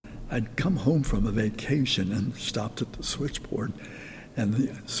I'd come home from a vacation and stopped at the switchboard, and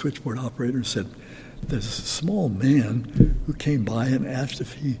the switchboard operator said, there's a small man who came by and asked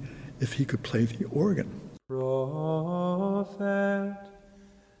if he could play the organ. Prophet,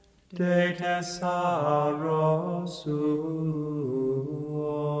 de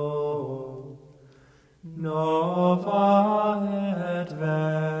Thessarosuo, nova et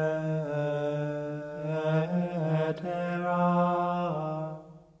vetera.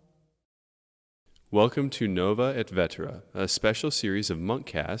 Welcome to Nova et Vetera, a special series of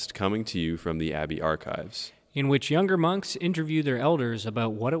Monkcast coming to you from the Abbey Archives, in which younger monks interview their elders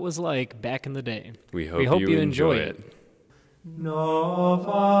about what it was like back in the day. We hope you enjoy it.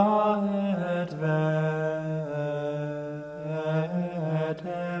 Nova et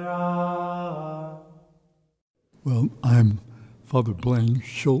vetera. Well, I'm Father Blaine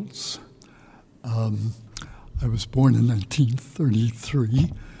Schultz. I was born in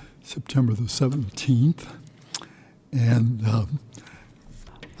 1933, September the 17th, and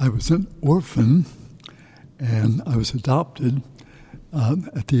I was an orphan, and I was adopted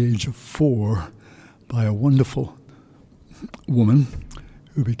at the age of 4 by a wonderful woman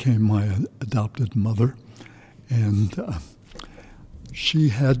who became my adopted mother, and she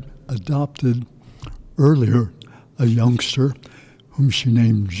had adopted earlier a youngster whom she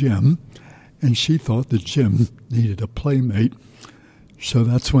named Jim, and she thought that Jim needed a playmate. So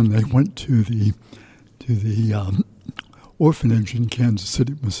that's when they went to the orphanage in Kansas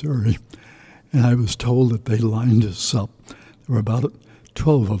City, Missouri, and I was told that they lined us up. There were about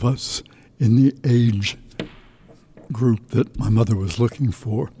 12 of us in the age group that my mother was looking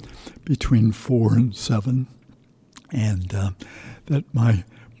for, between 4 and 7, and that my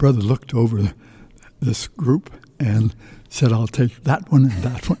brother looked over this group and said, I'll take that one and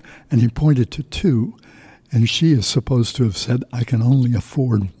that one, and he pointed to 2, and she is supposed to have said, I can only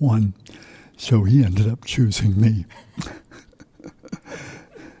afford 1, so he ended up choosing me.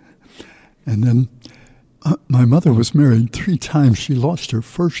 And then my mother was married 3 times. She lost her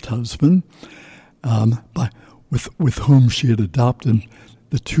first husband, with whom she had adopted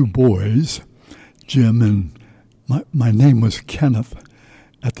the 2 boys, Jim, and my name was Kenneth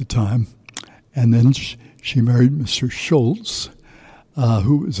at the time. And then she married Mr. Schultz,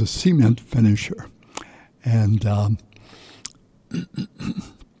 who was a cement finisher. And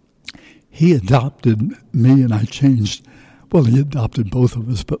he adopted me, and I changed. Well, he adopted both of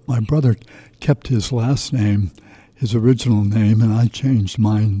us, but my brother kept his last name, his original name, and I changed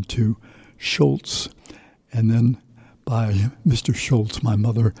mine to Schultz. And then by Mr. Schultz, my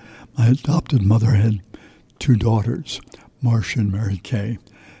adopted mother had 2 daughters, Marcia and Mary Kay.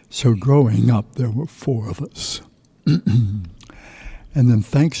 So growing up, there were 4 of us. And then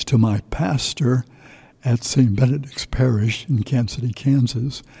thanks to my pastor at St. Benedict's Parish in Kansas City,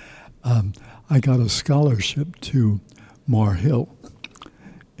 Kansas, I got a scholarship to Mar Hill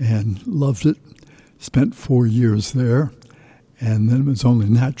and loved it, spent 4 years there, and then it was only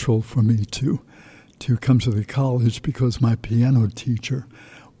natural for me to come to the college because my piano teacher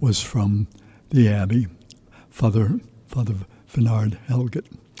was from the Abbey, Father Bernard Helget.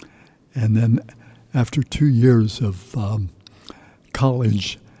 And then after 2 years of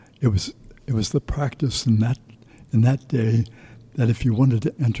college, it was the practice in that day that if you wanted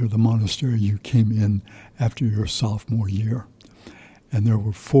to enter the monastery, you came in after your sophomore year. And there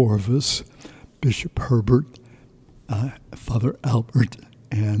were 4 of us, Bishop Herbert, Father Albert,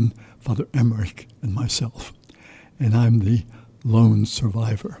 and Father Emmerich, and myself. And I'm the lone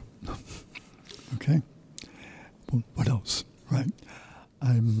survivor. Okay? Well, what else? Right.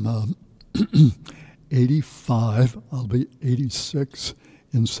 I'm 85. I'll be 86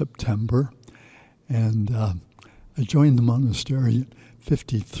 in September. And I joined the monastery at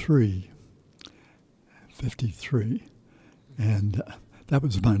 53. And that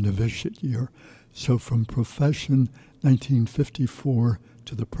was my novitiate year. So from profession, 1954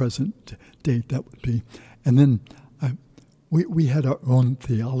 to the present date, that would be. And then we had our own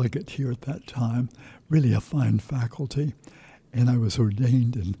theologate here at that time, really a fine faculty. And I was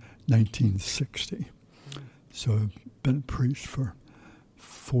ordained in 1960. So I've been a priest for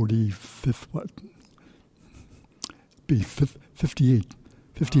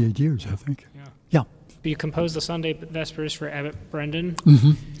 58 years, I think. Yeah. You composed the Sunday Vespers for Abbot Brendan?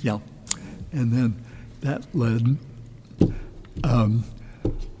 Mm-hmm. Yeah. And then that led,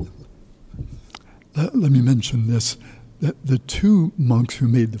 let me mention this, that the 2 monks who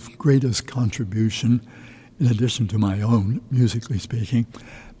made the greatest contribution, in addition to my own, musically speaking,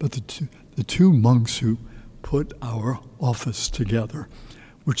 but the two monks who put our office together,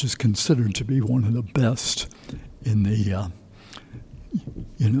 which is considered to be one of the best in the,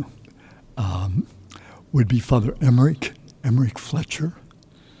 would be Father Emmerich Fletcher,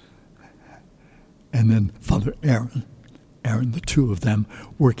 and then Father Aaron, the two of them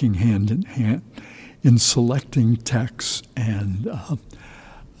working hand in hand in selecting texts. And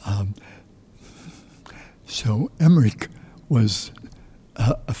so Emmerich was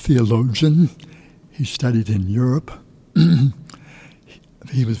a theologian. He studied in Europe.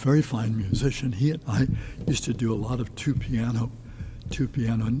 He was a very fine musician. He and I used to do a lot of two-piano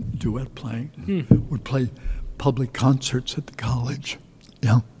duet playing. Would play public concerts at the college.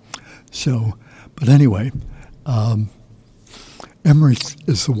 Yeah. So, but anyway, Emmerich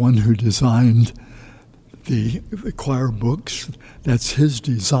is the one who designed the choir books. That's his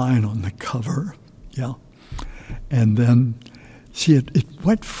design on the cover. Yeah. And then, see, it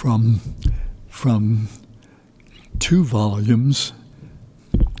went from 2 volumes.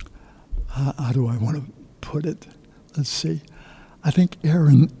 How do I want to put it? Let's see. I think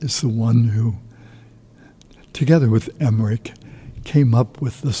Aaron is the one who, together with Emmerich, came up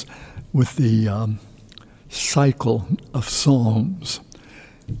with the cycle of psalms.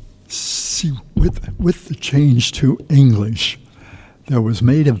 See, with the change to English, there was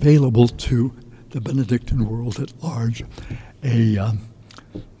made available to the Benedictine world at large a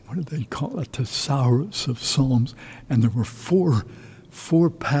what do they call it? Thesaurus of psalms, and there were four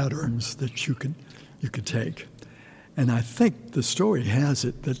patterns that you could take. And I think the story has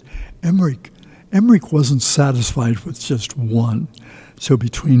it that Emmerich wasn't satisfied with just one. So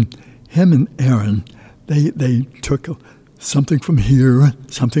between him and Aaron, they took something from here,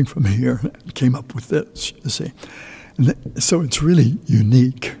 and came up with this, you see. And so it's really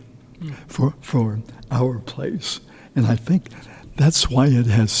unique for our place. And I think that's why it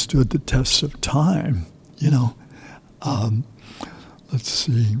has stood the test of time, you know. Let's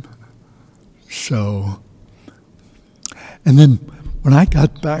see. So, and then when I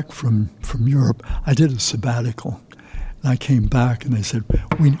got back from Europe, I did a sabbatical. And I came back and they said,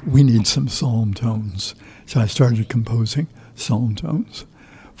 we need some psalm tones. So I started composing psalm tones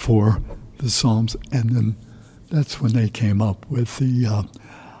for the psalms. And then that's when they came up with the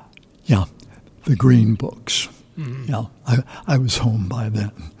green books. Mm-hmm. Yeah, I was home by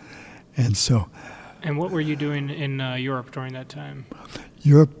then. And so. And what were you doing in Europe during that time?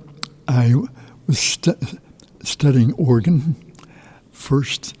 Europe, I was studying organ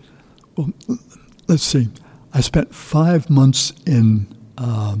first. Well, let's see. I spent 5 months in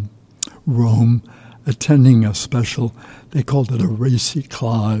Rome attending a special, they called it a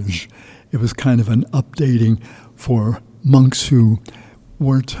recyclage. It was kind of an updating for monks who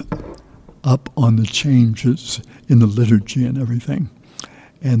weren't up on the changes in the liturgy and everything.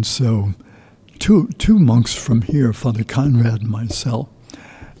 And so two monks from here, Father Conrad and myself,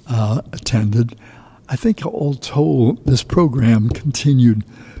 attended. I think all told, this program continued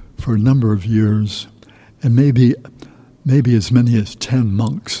for a number of years, and maybe as many as 10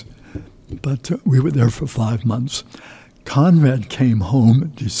 monks. But we were there for 5 months. Conrad came home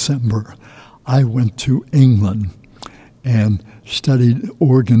in December. I went to England and studied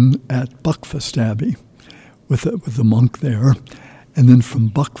organ at Buckfast Abbey with a monk there. And then from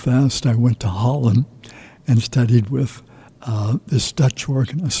Buckfast, I went to Holland and studied with this Dutch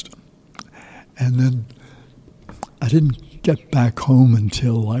organist. And then I didn't get back home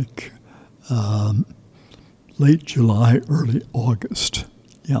until like late July, early August.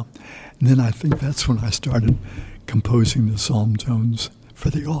 Yeah. And then I think that's when I started composing the psalm tones for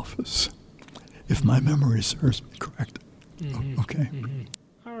the office, if my memory serves me correct. Mm-hmm. Okay. Mm-hmm.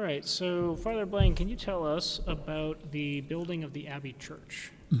 All right. So, Father Blaine, can you tell us about the building of the Abbey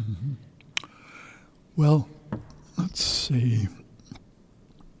Church? Mm-hmm. Well, let's see.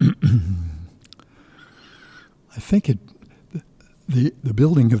 I think the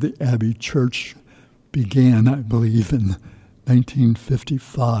building of the Abbey Church began, I believe, in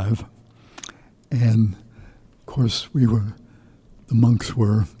 1955. And, of course, the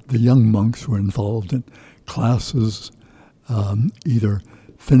young monks were involved in classes, either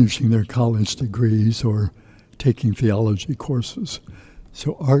finishing their college degrees or taking theology courses.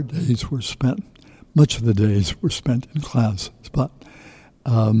 So our days were spent, much of the days were spent in classes, but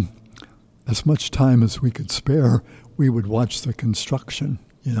as much time as we could spare, we would watch the construction,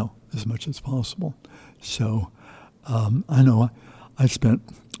 as much as possible. So I know I spent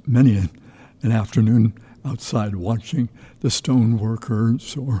many an afternoon outside watching the stone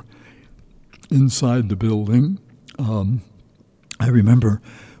workers or inside the building. I remember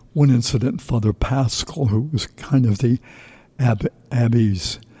one incident, Father Pascal, who was kind of the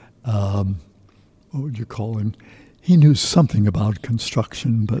Abbey's, what would you call him? He knew something about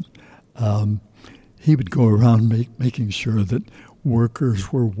construction, but he would go around making sure that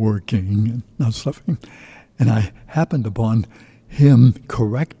workers were working and not stuffing. And I happened upon him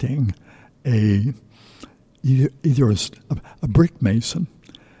correcting either a brick mason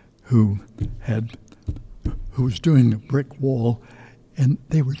who was doing a brick wall, and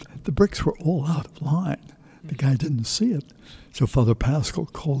the bricks were all out of line. The guy didn't see it. So Father Pascal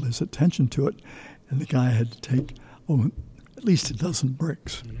called his attention to it, and the guy had to take at least a dozen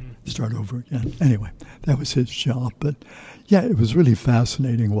bricks, start over again. Anyway, that was his job. But yeah, it was really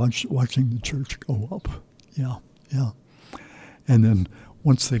fascinating watching the church go up. Yeah. And then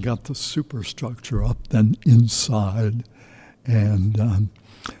once they got the superstructure up, then inside, and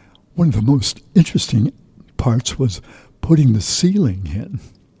one of the most interesting parts was putting the ceiling in.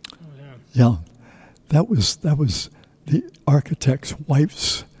 Oh, yeah. Yeah, that was the architect's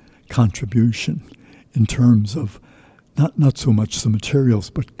wife's contribution in terms of not so much the materials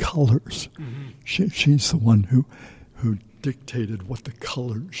but colors. Mm-hmm. She's the one who dictated what the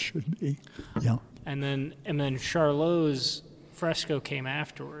colors should be. Yeah. And then Charlot's fresco came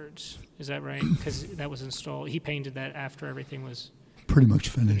afterwards. Is that right? Because that was installed. He painted that after everything was pretty much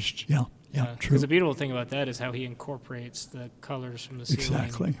finished. Yeah, true. Because the beautiful thing about that is how he incorporates the colors from the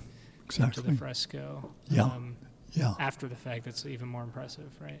ceiling into the fresco. Yeah. After the fact, that's even more impressive,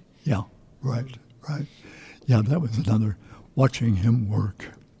 right? Yeah, right. Yeah, that was another, watching him work.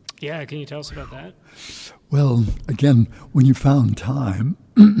 Yeah, can you tell us about that? Well, again, when you found time,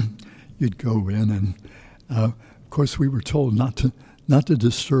 you'd go in and, of course, we were told not to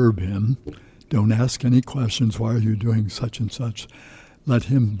disturb him. Don't ask any questions. Why are you doing such and such? Let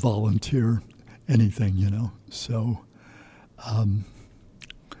him volunteer anything, So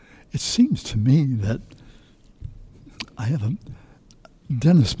it seems to me that I have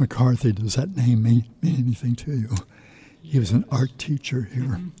Dennis McCarthy. Does that name mean anything to you? He was an art teacher here.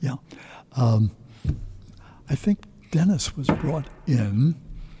 Mm-hmm. Yeah. I think Dennis was brought in,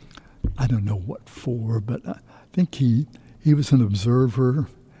 I don't know what for, but I think he was an observer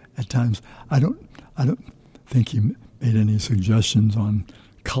at times. I don't think he made any suggestions on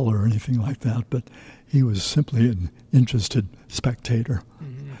color or anything like that, but he was simply an interested spectator,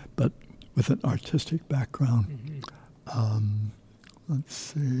 but with an artistic background. Let's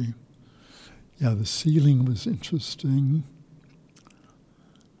see. Yeah, the ceiling was interesting.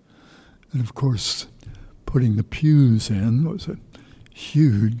 And of course, putting the pews in was a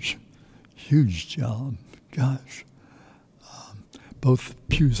huge job. Gosh. Both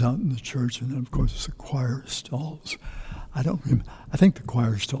pews out in the church and then, of course, the choir stalls. I don't remember. I think the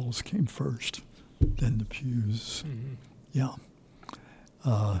choir stalls came first, then the pews. Mm-hmm. Yeah.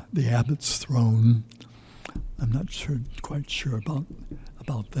 The abbot's throne. I'm not quite sure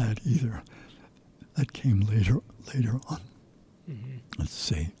about that either. That came later on. Mm-hmm. Let's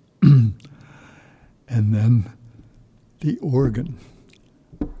see. And then the organ.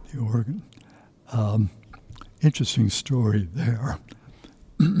 Interesting story there.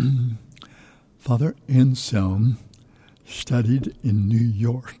 Father Anselm studied in New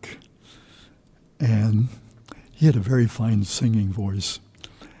York, and he had a very fine singing voice,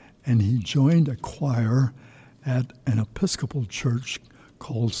 and he joined a choir at an Episcopal church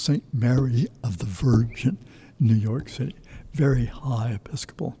called St. Mary of the Virgin in New York City, very high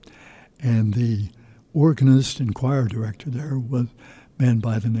Episcopal. And the organist and choir director there was a man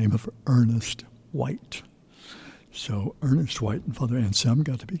by the name of Ernest White. So Ernest White and Father Anselm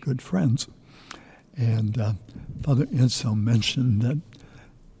got to be good friends. And Father Anselm mentioned that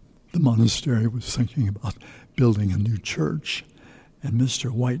the monastery was thinking about building a new church. And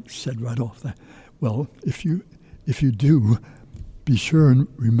Mr. White said right off that, well, if you do, be sure and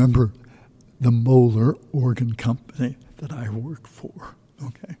remember the Moeller Organ Company that I work for.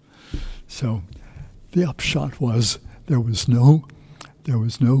 Okay, so the upshot was there was no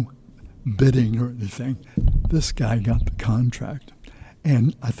bidding or anything. This guy got the contract,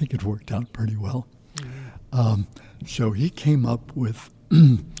 and I think it worked out pretty well. Mm-hmm. So he came up with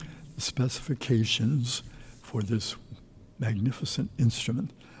the specifications for this magnificent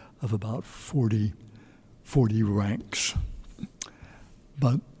instrument of about 40 ranks.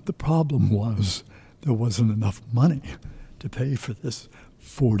 But the problem was there wasn't enough money to pay for this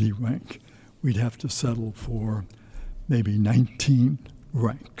 40 rank. We'd have to settle for maybe 19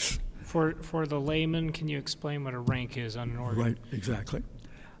 ranks. For the layman, can you explain what a rank is on an organ? Right, exactly.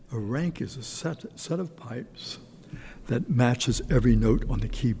 A rank is a set of pipes that matches every note on the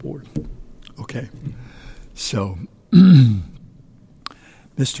keyboard. Okay, so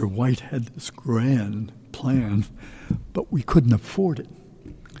Mr. White had this grand plan, but we couldn't afford it.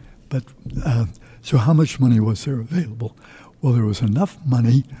 But so how much money was there available? Well, there was enough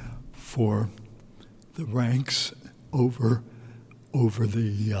money for the ranks over over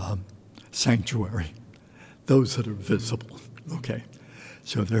the sanctuary, those that are visible. Okay,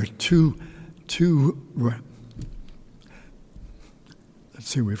 so there are two. Let's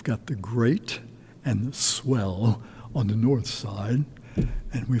see, we've got the grate and the swell on the north side,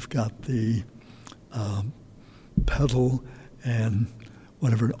 and we've got the pedal and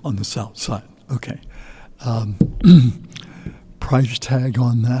whatever on the south side. Okay. Price tag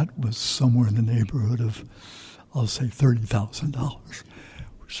on that was somewhere in the neighborhood of, I'll say, $30,000,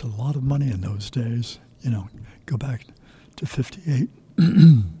 which is a lot of money in those days. Go back to 58.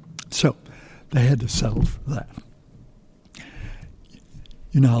 So they had to settle for that.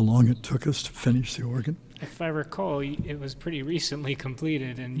 You know how long it took us to finish the organ? If I recall, it was pretty recently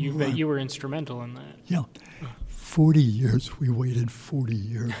completed, and you were instrumental in that. Yeah. 40 years. We waited 40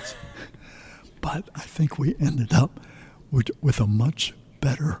 years. But I think we ended up with a much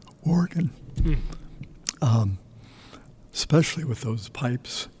better organ, especially with those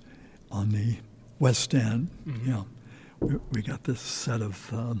pipes on the west end. Mm-hmm. We got this set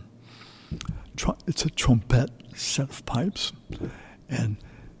of, it's a trumpet set of pipes. And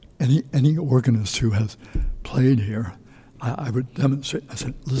any organist who has played here, I would demonstrate. I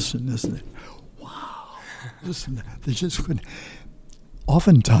said, listen, isn't it? Wow. Listen, they just couldn't.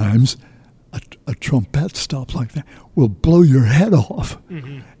 Oftentimes, a trumpet stop like that will blow your head off,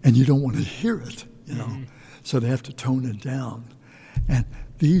 and you don't want to hear it, So they have to tone it down. And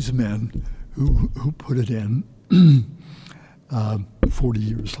these men who put it in 40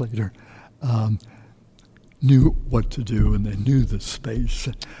 years later, knew what to do, and they knew the space.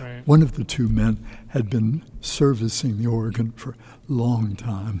 Right. One of the two men had been servicing the organ for a long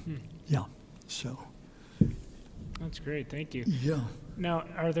time. Yeah, so. That's great, thank you. Yeah. Now,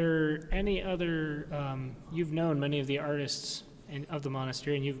 are there any other, you've known many of the artists of the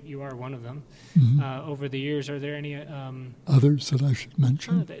monastery, and you are one of them. Over the years, are there any... others that I should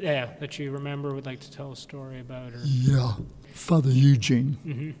mention? That you remember, would like to tell a story about? Or... Yeah, Father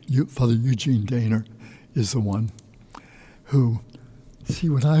Eugene, Father Eugene Daner is the one who, see,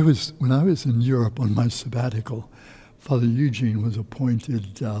 when I was in Europe on my sabbatical, Father Eugene was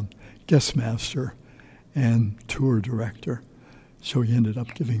appointed guest master and tour director, so he ended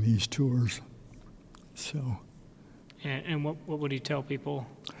up giving these tours. So, and what would he tell people?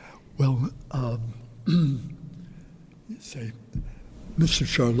 Well, say, Mr.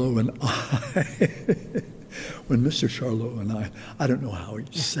 Charlot and I. When Mr. Charlot and I don't know how he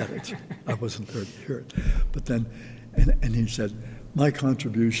said it. I wasn't there to hear it. But then, and he said, my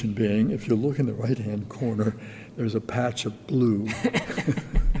contribution being, if you look in the right-hand corner, there's a patch of blue.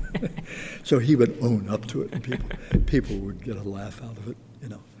 So he would own up to it, and people would get a laugh out of it,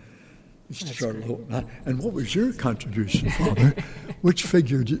 Mr. Charlot. And what was your contribution, Father? Which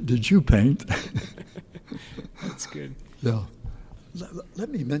figure did you paint? That's good. Yeah. Let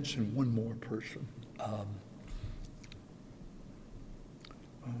me mention one more person.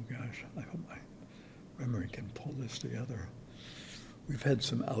 Oh gosh, I hope my memory can pull this together. We've had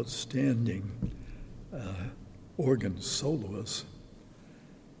some outstanding organ soloists,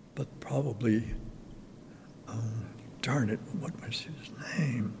 but probably, darn it, what was his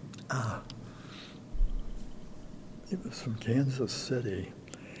name? He was from Kansas City.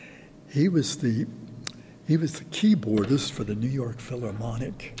 He was the keyboardist for the New York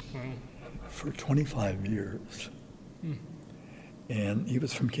Philharmonic for 25 years. And he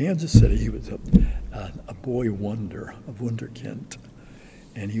was from Kansas City. He was a boy wonder, a wunderkind.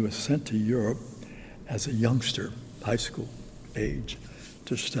 And he was sent to Europe as a youngster, high school age,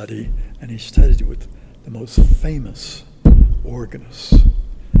 to study. And he studied with the most famous organists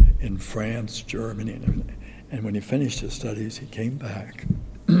in France, Germany. And when he finished his studies, he came back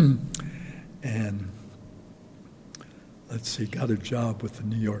and, got a job with the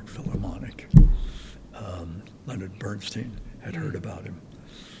New York Philharmonic. Leonard Bernstein had heard about him.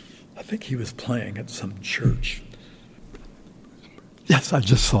 I think he was playing at some church. Yes, I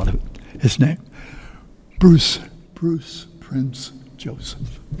just thought of it. His name, Bruce Prince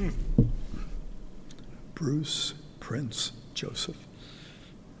Joseph. Bruce Prince Joseph.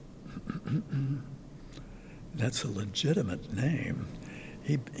 That's a legitimate name.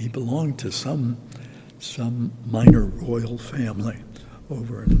 He belonged to some minor royal family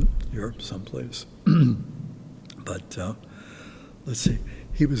over in Europe someplace. But let's see,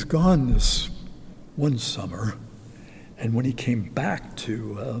 he was gone this one summer, and when he came back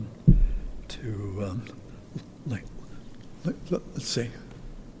let's see,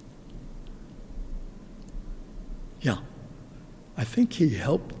 yeah, I think he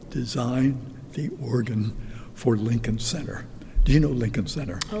helped design the organ for Lincoln Center. Do you know Lincoln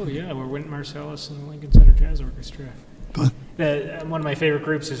Center? Oh yeah, we're Wynton Marsalis and the Lincoln Center Jazz Orchestra. But One of my favorite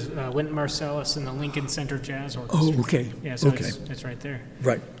groups is Wynton Marsalis and the Lincoln Center Jazz Orchestra. Oh, okay. Yeah, so okay. it's right there.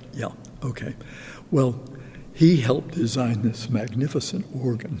 Right, yeah, okay. Well, he helped design this magnificent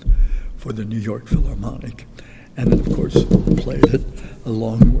organ for the New York Philharmonic, and then, of course, played it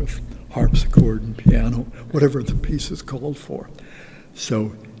along with harpsichord and piano, whatever the piece is called for.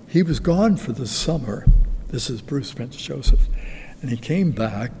 So he was gone for the summer. This is Bruce Prince Joseph. And he came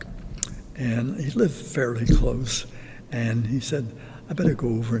back, and he lived fairly close, and he said, I better go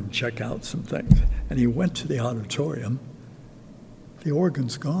over and check out some things. And he went to the auditorium. The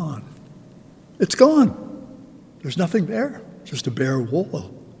organ's gone. It's gone. There's nothing there, just a bare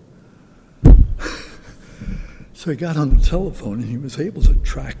wall. So he got on the telephone, and he was able to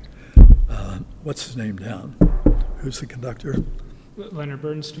track, what's his name down? Who's the conductor? Leonard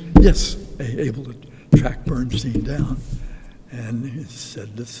Bernstein? Yes, able to track Bernstein down. And he said,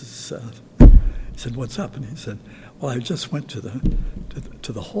 he said, what's up? And he said, well, I just went to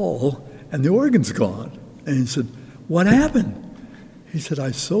the hall, and the organ's gone. And he said, what happened? He said, I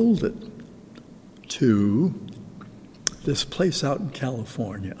sold it to this place out in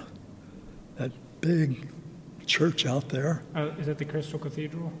California, that big church out there. Is that the Crystal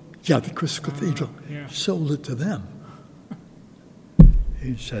Cathedral? Yeah, the Crystal Cathedral. Yeah. Sold it to them.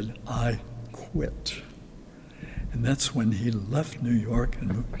 He said, I quit. And that's when he left New York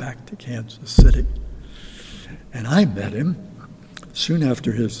and moved back to Kansas City. And I met him soon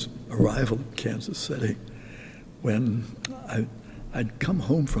after his arrival in Kansas City, when I'd come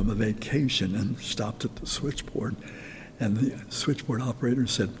home from a vacation and stopped at the switchboard, and the switchboard operator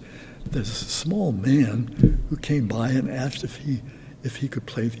said, there's a small man who came by and asked if he could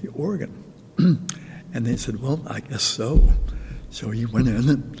play the organ. And they said, well, I guess so. So he went in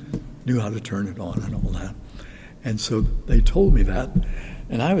and knew how to turn it on and all that. And so they told me that,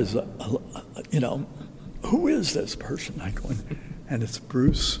 and I was, who is this person? I go in, and it's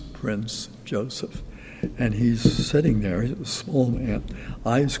Bruce Prince Joseph. And he's sitting there, he's a small man,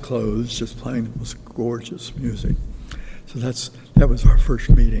 eyes closed, just playing the most gorgeous music. So that was our first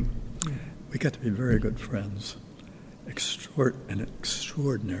meeting. We got to be very good friends. An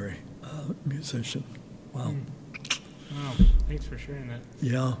extraordinary musician. Wow. Wow, thanks for sharing that.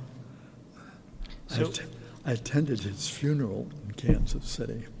 Yeah. So, I attended his funeral in Kansas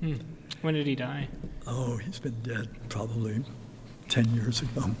City. When did he die? Oh, he's been dead probably 10 years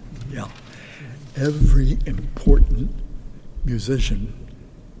ago. Yeah. Every important musician,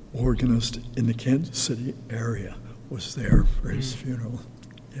 organist in the Kansas City area was there for his funeral.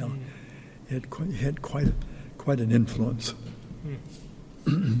 Yeah. He had quite an influence.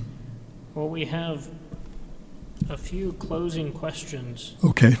 Well, we have a few closing questions.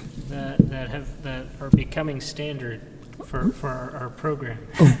 Okay. that are becoming standard for our program.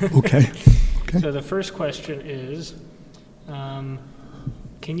 Oh, okay. Okay. So the first question is, can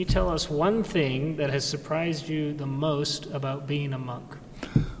you tell us one thing that has surprised you the most about being a monk?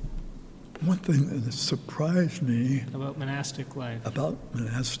 One thing that has surprised me About monastic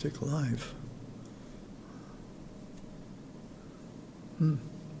life.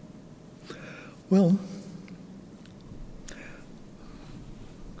 Well,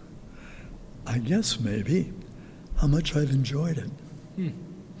 I guess maybe how much I've enjoyed it. You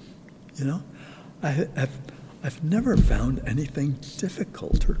know, I've never found anything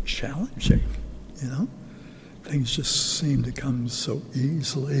difficult or challenging. You know, things just seem to come so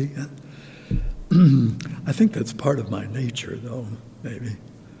easily, and I think that's part of my nature, though. Maybe.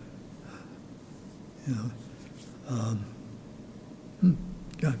 You know,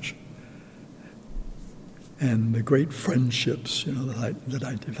 gosh. And the great friendships, you know, that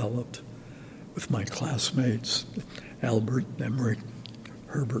I developed with my classmates, Albert, Emmerich,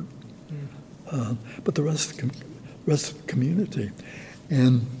 Herbert, but the rest of the community.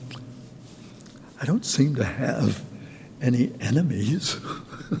 And I don't seem to have any enemies.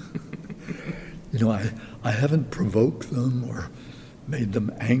 You know, I haven't provoked them or made them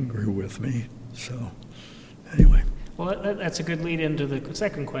angry with me. So, anyway. Well, that's a good lead into the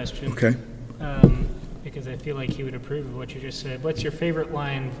second question. Okay. Because I feel like he would approve of what you just said. What's your favorite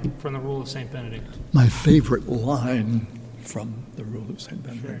line from the Rule of St. Benedict? My favorite line from the Rule of St.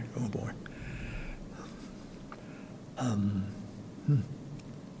 Benedict? Sure. Oh, boy.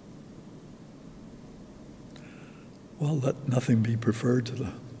 Well, let nothing be preferred to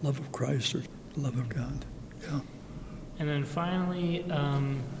the love of Christ or the love of God. Yeah. And then finally,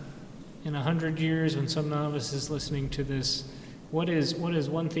 in 100 years, when some novice is listening to this, what is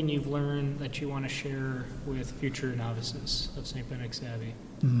one thing you've learned that you want to share with future novices of St. Benedict's Abbey?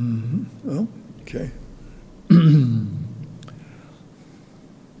 Oh, okay.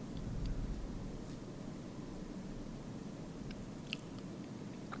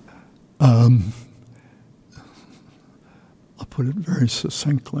 I'll put it very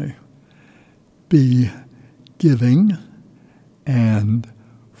succinctly. Be giving and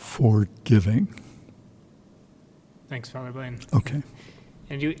forgiving. Thanks, Father Blaine. Okay,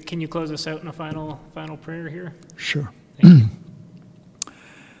 And can you close us out in a final prayer here? sure. Thank you.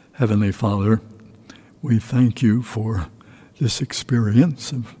 Heavenly Father, we thank you for this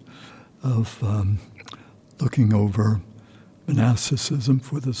experience of looking over monasticism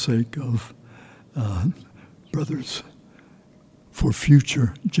for the sake of brothers for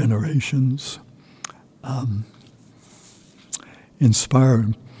future generations. Inspire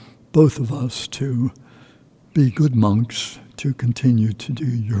both of us to be good monks, to continue to do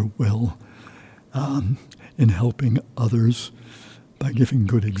your will in helping others by giving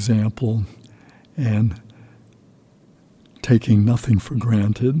good example and taking nothing for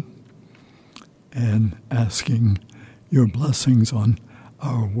granted and asking your blessings on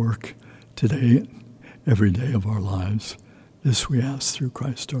our work today, every day of our lives. This we ask through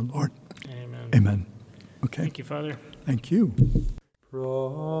Christ our Lord. Amen. Amen. Okay. Thank you, Father. Thank you.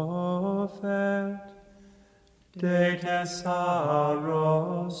 Prophet, de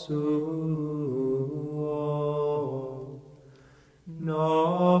tesaro suo,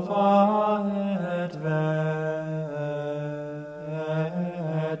 nova